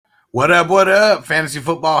What up, Fantasy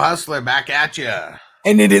Football Hustler, back at you.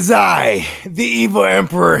 And it is I, the evil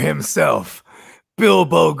emperor himself,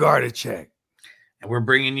 Bilbo Gardachek. And we're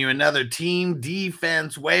bringing you another team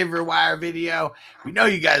defense waiver wire video. We know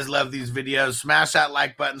you guys love these videos. Smash that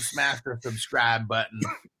like button, smash the subscribe button.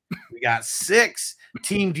 We got 6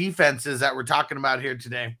 team defenses that we're talking about here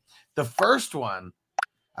today. The first one,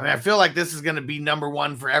 I feel like this is going to be number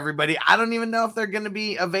one for everybody. I don't even know if they're going to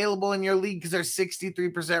be available in your league because they're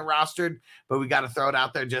 63% rostered, but we got to throw it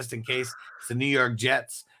out there just in case. It's the New York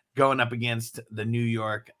Jets going up against the New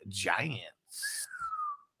York Giants.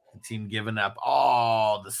 The team giving up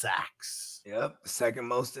all the sacks. Yep, second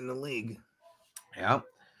most in the league. Yep.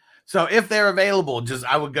 So if they're available,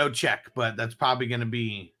 I would go check, but that's probably going to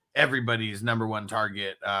be everybody's number one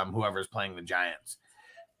target, whoever's playing the Giants.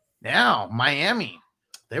 Now, Miami.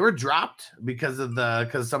 They were dropped because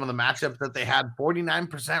some of the matchups that they had. 49%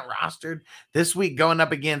 rostered this week going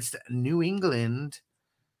up against New England.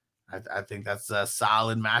 I think that's a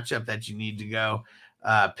solid matchup that you need to go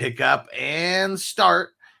pick up and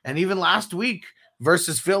start. And even last week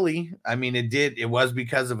versus Philly, it was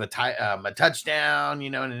because of a touchdown,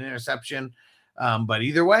 and an interception. But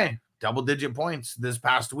either way, double-digit points this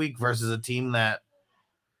past week versus a team that,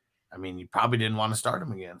 you probably didn't want to start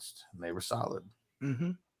them against. They were solid.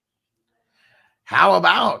 Mm-hmm. How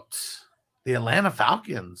about the Atlanta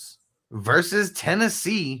Falcons versus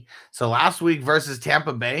Tennessee? So last week versus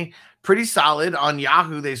Tampa Bay, pretty solid. On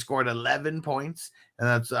Yahoo, they scored 11 points, and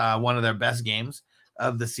that's one of their best games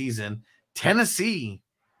of the season. Tennessee,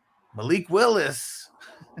 Malik Willis.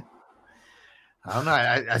 I don't know.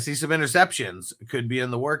 I see some interceptions. Could be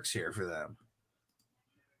in the works here for them.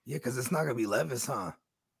 Yeah, because it's not going to be Levis, huh?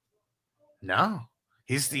 No.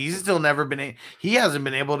 He's still never been he hasn't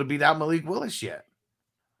been able to beat out Malik Willis yet.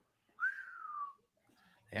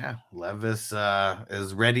 Yeah, Levis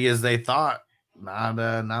as ready as they thought. Not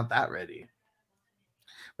that ready.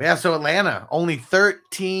 But yeah, so Atlanta only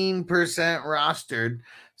 13% rostered.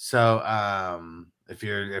 So if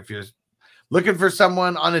you're looking for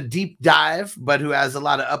someone on a deep dive but who has a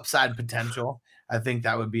lot of upside potential, I think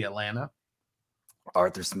that would be Atlanta.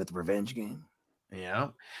 Arthur Smith revenge game. Yeah.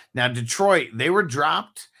 Now Detroit, they were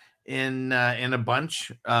dropped in a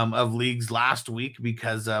bunch of leagues last week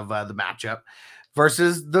because of the matchup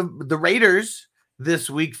versus the Raiders this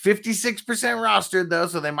week. 56% rostered though,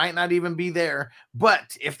 so they might not even be there.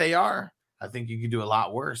 But if they are, I think you could do a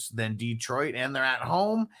lot worse than Detroit, and they're at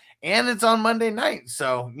home, and it's on Monday night,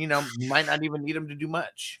 so you might not even need them to do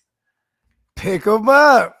much. Pick them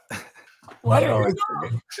up. Why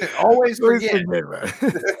always forget.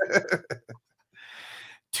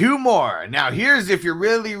 Two more. Now, here's if you're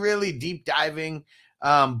really, really deep diving.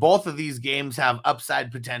 Both of these games have upside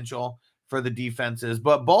potential for the defenses,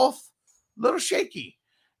 but both a little shaky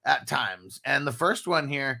at times. And the first one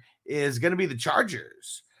here is going to be the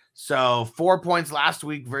Chargers. So 4 points last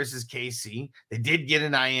week versus KC. They did get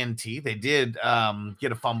an INT. They did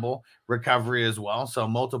get a fumble recovery as well. So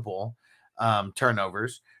multiple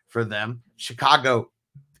turnovers for them. Chicago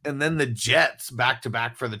and then the Jets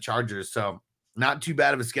back-to-back for the Chargers. So not too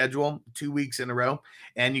bad of a schedule, 2 weeks in a row.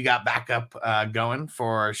 And you got backup going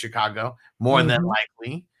for Chicago. More than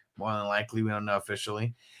likely. We don't know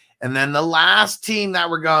officially. And then the last team that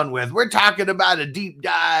we're going with, we're talking about a deep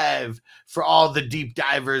dive for all the deep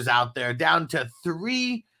divers out there, down to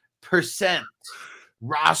 3%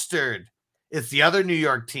 rostered. It's the other New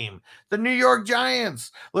York team, the New York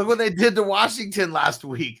Giants. Look what they did to Washington last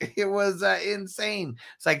week. It was insane.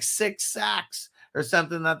 It's like 6 sacks or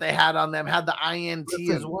something that they had on them. Had the INT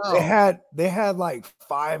as well. They had like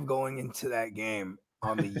 5 going into that game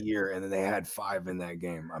on the year, and then they had 5 in that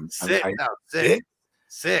game.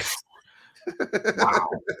 Six. Wow,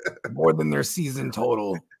 more than their season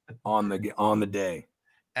total on the day.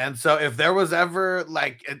 And so if there was ever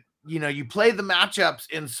you play the matchups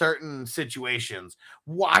in certain situations,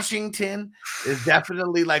 Washington is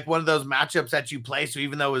definitely like one of those matchups that you play. So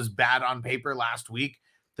even though it was bad on paper last week,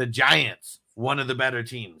 the Giants, one of the better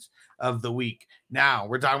teams of the week. Now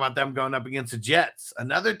we're talking about them going up against the Jets,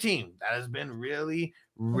 another team that has been really,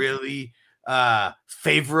 really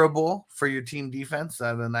favorable for your team defense.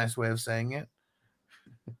 That's a nice way of saying it.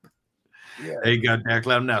 Yeah. There you go, Derek.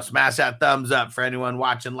 Let them know. Smash that thumbs up for anyone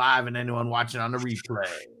watching live and anyone watching on the replay.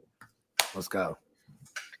 Let's go.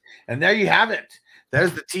 And there you have it.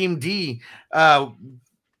 There's the Team D.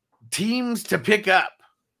 Teams to pick up,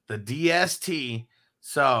 the DST.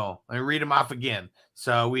 So let me read them off again.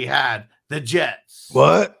 So we had the Jets.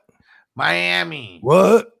 What? Miami.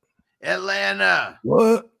 What? Atlanta.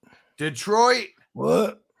 What? Detroit.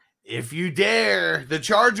 What? If you dare. The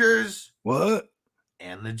Chargers. What?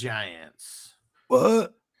 and the Giants.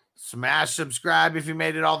 What? Smash subscribe if you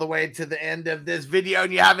made it all the way to the end of this video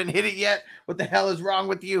and you haven't hit it yet. What the hell is wrong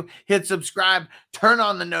with you? Hit subscribe, turn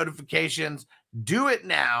on the notifications. Do it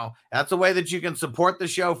now. That's the way that you can support the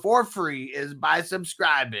show for free, is by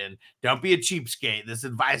subscribing. Don't be a cheapskate. This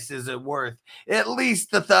advice isn't worth at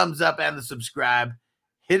least the thumbs up and the subscribe.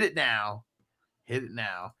 Hit it now. Hit it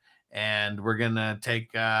now. And we're gonna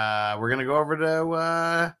go over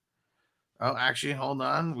to actually, hold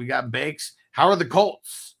on. We got Bakes. How are the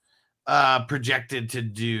Colts projected to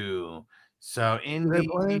do? So Indy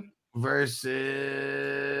versus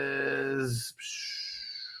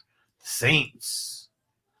Saints.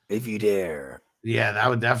 If you dare. Yeah, that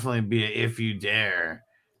would definitely be a if you dare.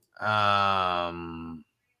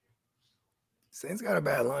 Saints got a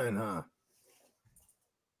bad line, huh?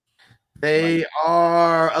 They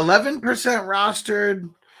are 11% rostered.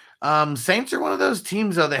 Saints are one of those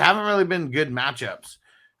teams, though. They haven't really been good matchups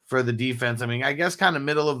for the defense. I mean, I guess kind of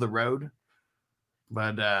middle of the road.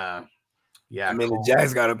 But yeah. I mean, cool.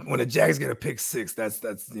 When the Jags get a pick six, that's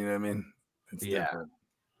you know what I mean? It's different.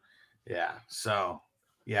 Yeah. So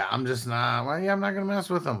yeah, I'm not gonna mess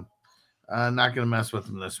with them. Not gonna mess with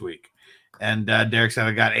them this week. And Derek said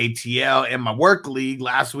I got ATL in my work league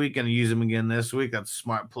last week and I use them again this week. That's a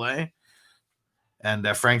smart play. And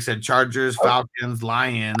Frank said Chargers, Falcons,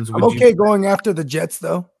 Lions. I'm okay going after the Jets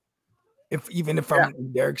though. Even if I'm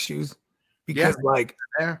in Derek's shoes, because look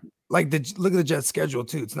at the Jets schedule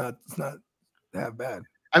too. It's not that bad.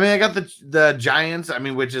 I mean, I got the Giants. I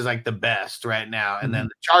mean, which is like the best right now, and then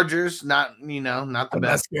the Chargers. Not the best. I'm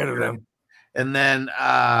not scared of them. And then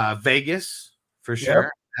Vegas for sure.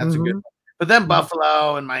 Yep. That's a good one. But then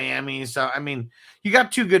Buffalo and Miami. So, I mean, you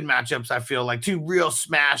got two good matchups, I feel like. Two real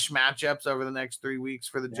smash matchups over the next 3 weeks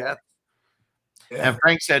for the Jets. Yeah. And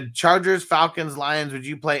Frank said, Chargers, Falcons, Lions. Would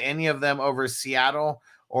you play any of them over Seattle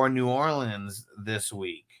or New Orleans this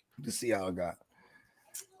week? The Seattle got.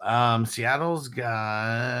 Seattle's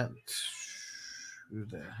got. Who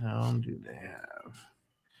the hell do they have?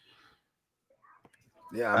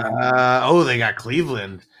 Yeah. They got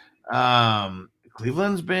Cleveland.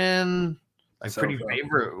 Cleveland's been pretty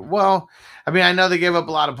favorable. Well, I mean, I know they gave up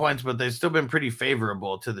a lot of points, but they've still been pretty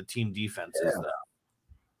favorable to the team defenses, though.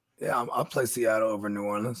 Yeah, I'll play Seattle over New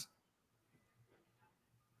Orleans.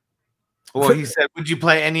 Well, he said, would you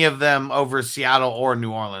play any of them over Seattle or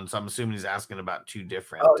New Orleans? I'm assuming he's asking about two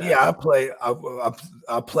different. Oh, yeah,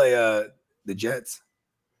 I'll play the Jets.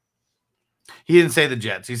 He didn't say the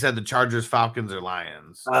Jets. He said the Chargers, Falcons, or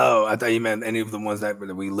Lions. Oh, I thought you meant any of the ones that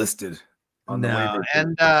we listed on the waiver.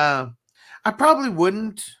 And I probably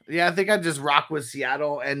wouldn't. Yeah, I think I'd just rock with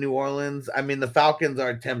Seattle and New Orleans. I mean, the Falcons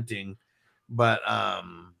are tempting, but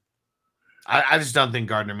I just don't think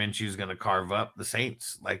Gardner Minshew is going to carve up the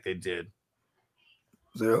Saints like they did.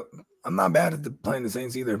 So I'm not bad at playing the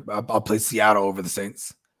Saints either. I'll play Seattle over the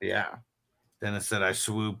Saints. Yeah. Dennis said I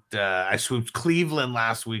swooped Cleveland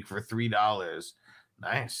last week for $3.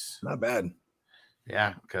 Nice. Not bad.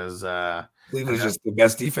 Yeah, because Cleveland's just the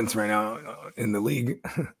best defense right now in the league.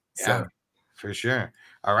 Yeah, for sure.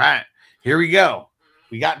 All right, here we go.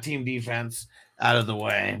 We got team defense out of the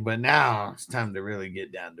way, but now it's time to really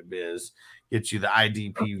get down to biz. Get you the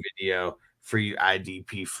IDP video for you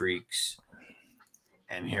IDP freaks.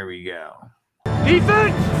 And here we go.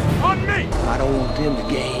 Defense on me. I don't want them to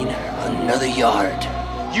gain another yard.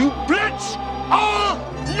 You blitz all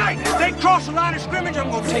night. If they cross the line of scrimmage,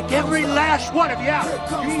 I'm going to take every last one of you out.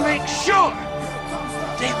 You make sure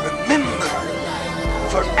they remember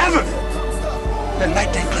forever the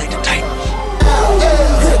night they played